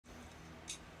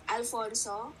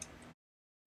Alfonso.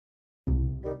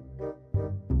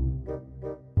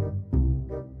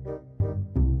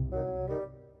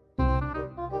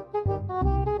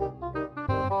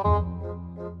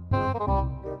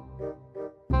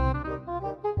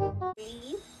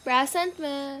 Present,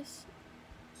 miss.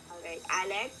 Alright,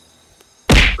 Alex.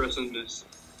 Present, miss.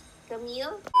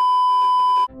 Camille.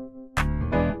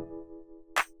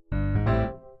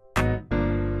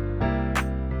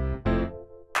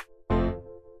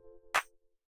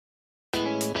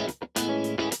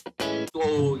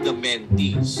 To the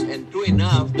mentees, and true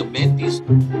enough, the mentees.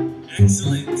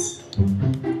 Excellent.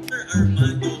 Sir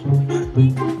Armando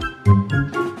Martin.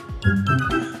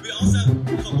 We also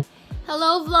have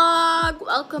Hello vlog!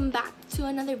 Welcome back to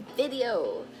another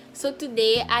video. So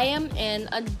today I am in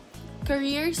a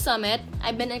career summit.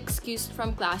 I've been excused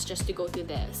from class just to go to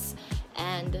this.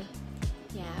 And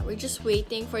yeah, we're just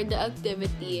waiting for the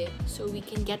activity so we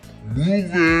can get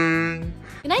moving.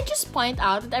 Can I just point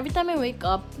out that every time I wake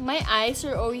up, my eyes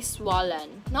are always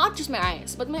swollen. Not just my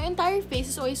eyes, but my entire face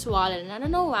is always swollen. I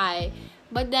don't know why.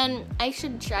 But then I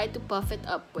should try to puff it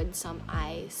up with some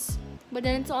ice. But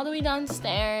then it's all the way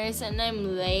downstairs and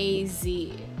I'm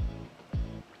lazy.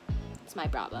 It's my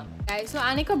problem. Guys, so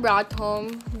Annika brought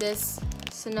home this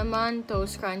cinnamon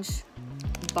toast crunch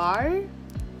bar.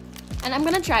 And I'm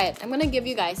gonna try it. I'm gonna give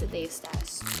you guys a taste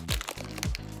test.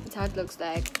 That's how it looks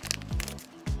like.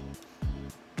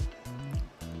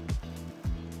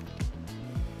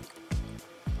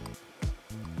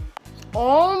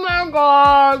 Oh my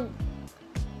god!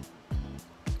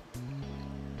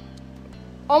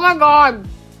 Oh my god!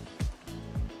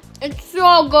 It's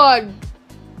so good!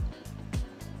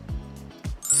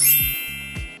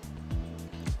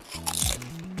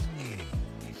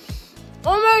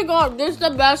 Oh my god, this is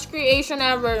the best creation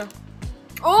ever.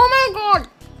 Oh my god!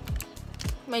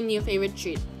 My new favorite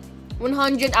treat.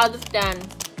 100 out of 10.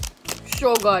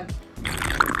 So good.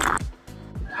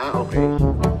 Okay.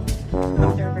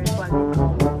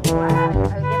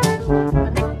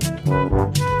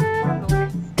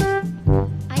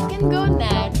 I can go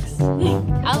next.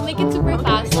 I'll make it super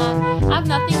fast na. I have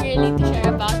nothing really to share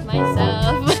about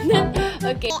myself.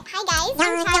 Okay. Hi guys,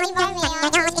 I'm Charlie Borromeo.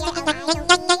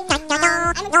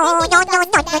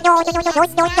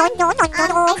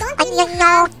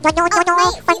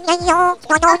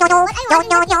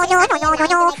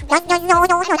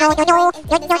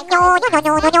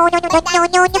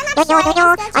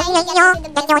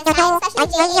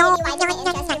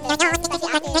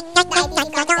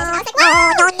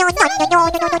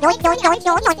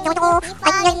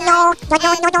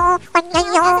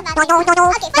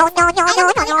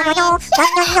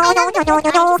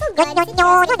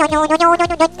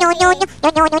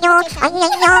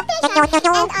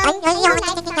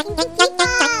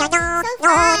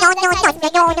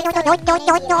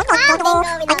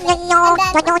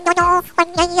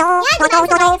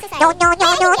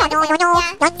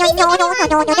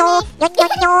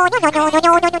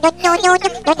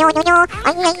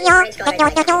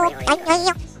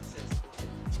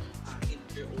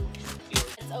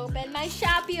 Let's open my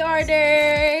Shopee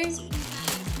order.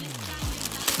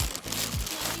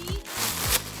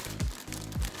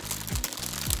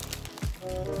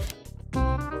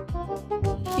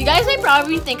 You guys might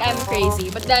probably think I'm crazy,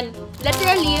 but then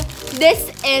literally this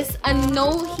is a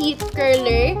no heat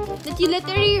curler that you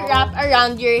literally wrap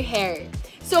around your hair.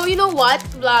 So you know what,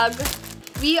 vlog?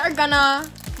 We are gonna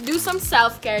do some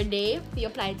self-care day. We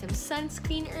applied some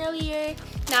sunscreen earlier.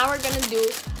 Now we're gonna do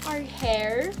our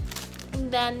hair.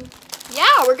 And then,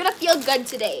 yeah, we're gonna feel good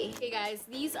today. Okay guys,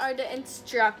 these are the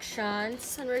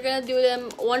instructions. And we're gonna do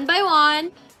them one by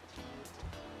one.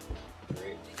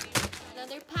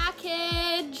 Another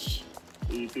package.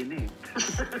 18 eh.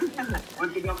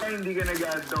 Munti ka pa, hindi ka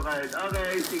nag-add to card.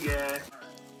 Okay, sige.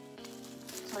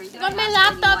 I got my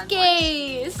laptop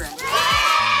case.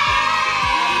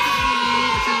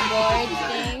 Keyboard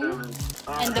thing.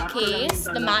 And the case,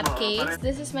 the matte case.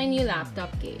 This is my new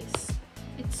laptop case.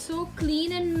 It's so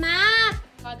clean and matte.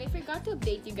 God, I forgot to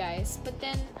update you guys, but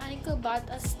then Annika bought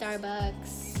a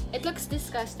Starbucks. It looks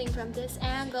disgusting from this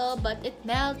angle, but it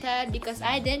melted because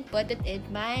I didn't put it in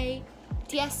my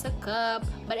Tiesa cup.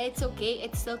 But it's okay,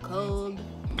 it's still cold.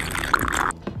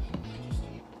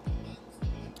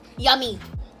 Yummy!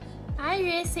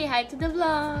 Iris, say hi to the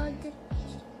vlog.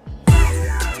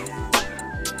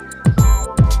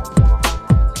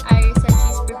 Iris said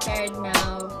she's prepared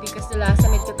now because the last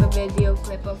time I took a video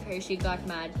clip of her, she got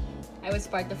mad. I was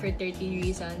part of her 13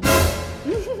 reasons.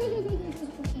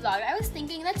 Vlog, I was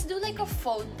thinking let's do like a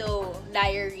photo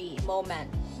diary moment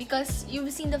because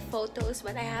you've seen the photos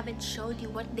but I haven't showed you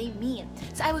what they mean.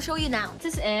 So I will show you now.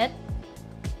 This is it.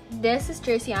 This is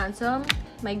Jersey Anthem,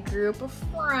 my group of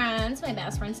friends, my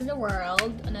best friends in the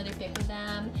world. Another pic of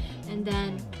them. And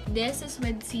then this is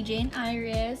with CJ and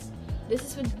Iris. This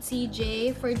is with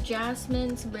CJ for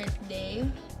Jasmine's birthday.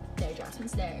 There,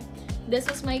 Jasmine's there. This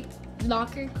was my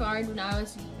locker card when I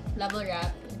was level rep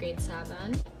in grade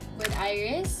 7. With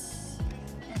Iris.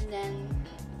 And then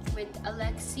with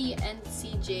Alexi and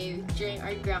CJ during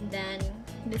our ground. Then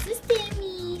this is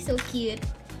Timmy, so cute.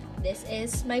 This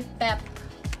is my pep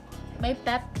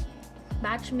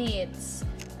batchmates.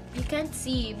 You can't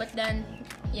see, but then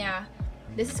yeah.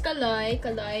 This is Kaloy.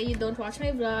 Kaloy, you don't watch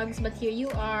my vlogs, but here you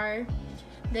are.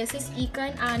 This is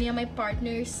Ika and Anya, my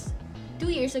partners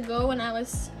 2 years ago when I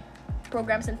was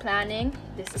programs and planning.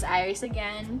 This is Iris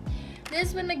again. This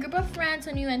is with my group of friends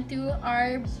when we went to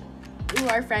our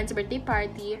friend's birthday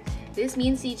party. This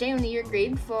means CJ when you're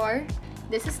grade 4.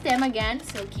 This is Tim again,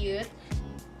 so cute.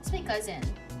 It's my cousin.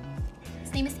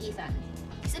 His name is Ethan.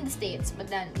 He's in the States, but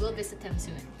then we'll visit him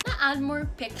soon. I'll add more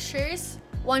pictures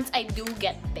once I do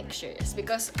get pictures,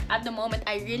 because at the moment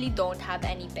I really don't have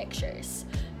any pictures.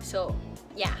 So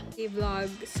yeah. A vlog.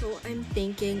 So I'm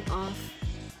thinking of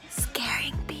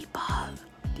scaring people,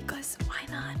 because why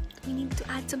not? We need to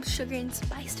add some sugar and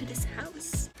spice to this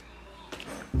house.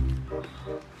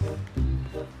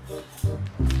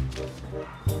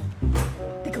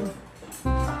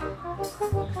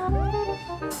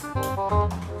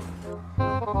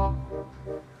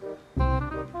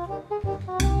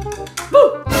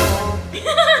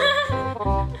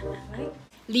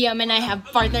 Liam and I have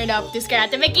partnered up to scare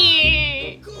Ate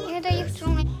Vicky!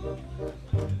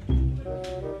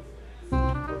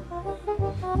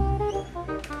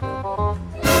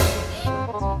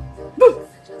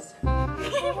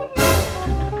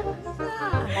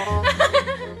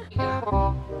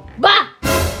 Bah!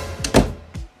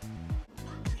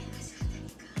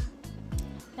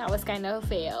 That was kind of a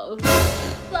fail.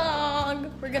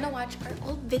 Vlog! We're gonna watch our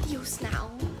old videos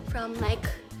now from like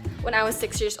when I was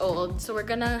 6 years old. So we're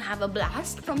gonna have a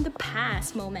blast from the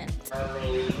past moment.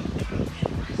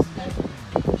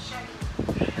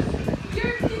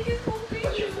 Your thing is so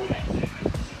pretty.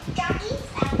 Daddy's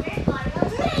ever on a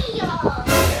radio.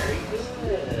 Very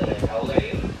good. How old are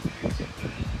you?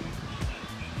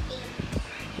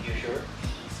 You sure?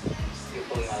 You're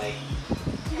pulling my leg.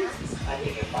 I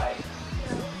think you're 5.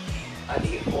 I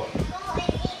think you're 4. Oh, I'm 8.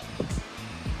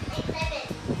 I'm 7.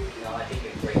 No, I think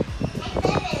you're 3. I'm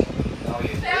 7. No,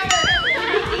 you're 3.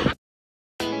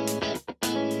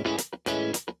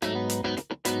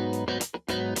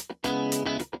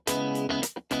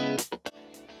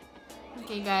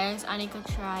 Okay guys, Anika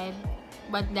tried,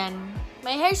 but then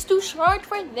my hair's too short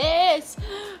for this.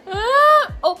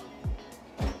 Ah! Oh.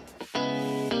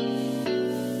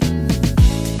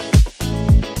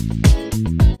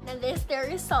 And this is the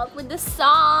result with the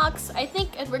socks. I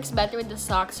think it works better with the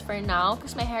socks for now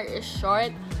because my hair is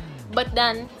short. But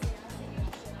then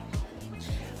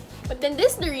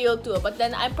this is the real tool. But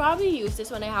then I probably use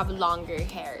this when I have longer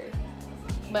hair.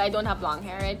 But I don't have long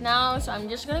hair right now, so I'm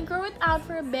just gonna grow it out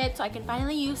for a bit so I can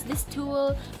finally use this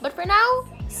tool. But for now,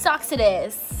 socks it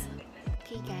is.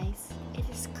 Okay guys, it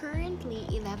is currently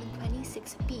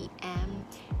 11:26 p.m.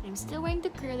 and I'm still wearing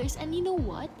the curlers, and you know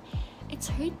what?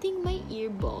 It's hurting my ear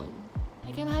bone.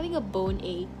 Like I'm having a bone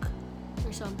ache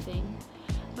or something.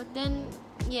 But then,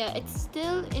 yeah, it's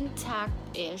still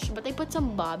intact-ish. But I put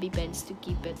some bobby pins to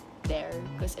keep it there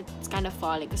because it's kind of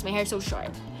falling because my hair's so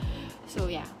short. So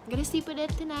yeah, I'm gonna sleep with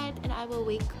it tonight and I will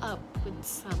wake up with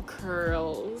some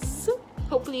curls.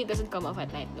 Hopefully it doesn't come off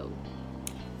at night though.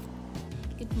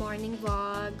 Good morning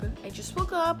vlog. I just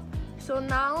woke up. So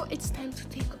now it's time to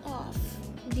take off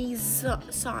these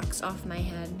socks off my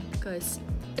head because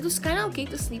it was kind of okay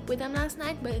to sleep with them last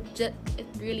night, but it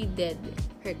really did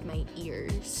hurt my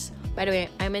ears. By the way,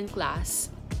 I'm in class.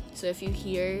 So if you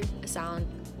hear a sound,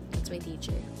 that's my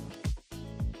teacher.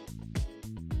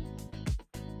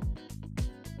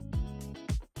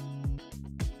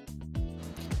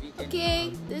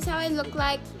 Okay, this is how I look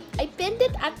like. I pinned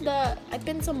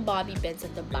some bobby pins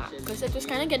at the back because it was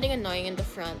kind of getting annoying in the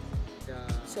front.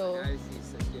 So, I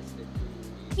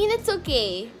mean, it's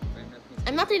okay.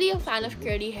 I'm not really a fan of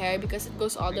curly hair because it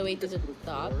goes all the way to the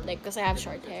top, like because I have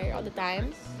short hair all the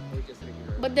time.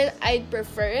 But then I'd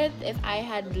prefer it if I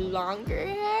had longer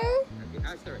hair.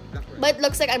 But it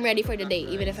looks like I'm ready for the day,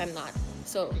 even if I'm not.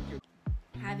 So,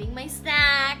 having my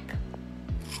snack.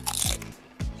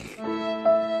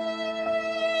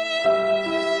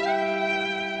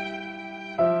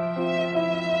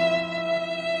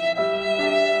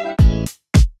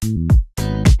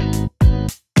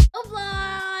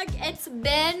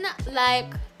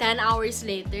 like 10 hours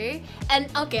later. And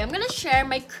okay, I'm gonna share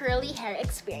my curly hair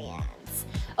experience.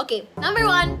 Okay, number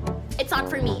one, it's not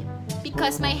for me.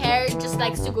 Because my hair just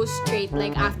likes to go straight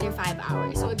like after 5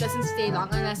 hours. So it doesn't stay long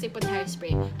unless I put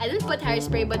hairspray. I didn't put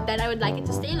hairspray, but then I would like it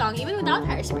to stay long even without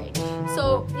hairspray.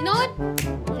 So, you know what?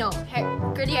 No,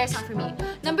 curly hair is not for me.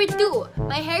 Number two,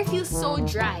 my hair feels so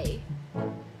dry.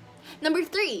 Number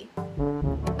three,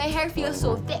 my hair feels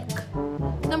so thick.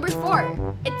 Number four,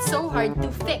 it's so hard to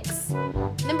fix.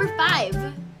 Number five,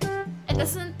 it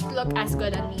doesn't look as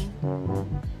good on me.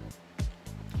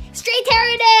 Straight hair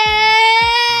it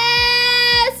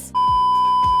is!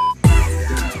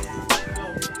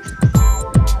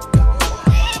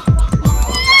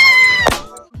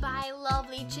 Bye,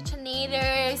 lovely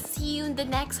Chichanators. See you in the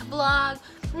next vlog.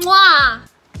 Mwah!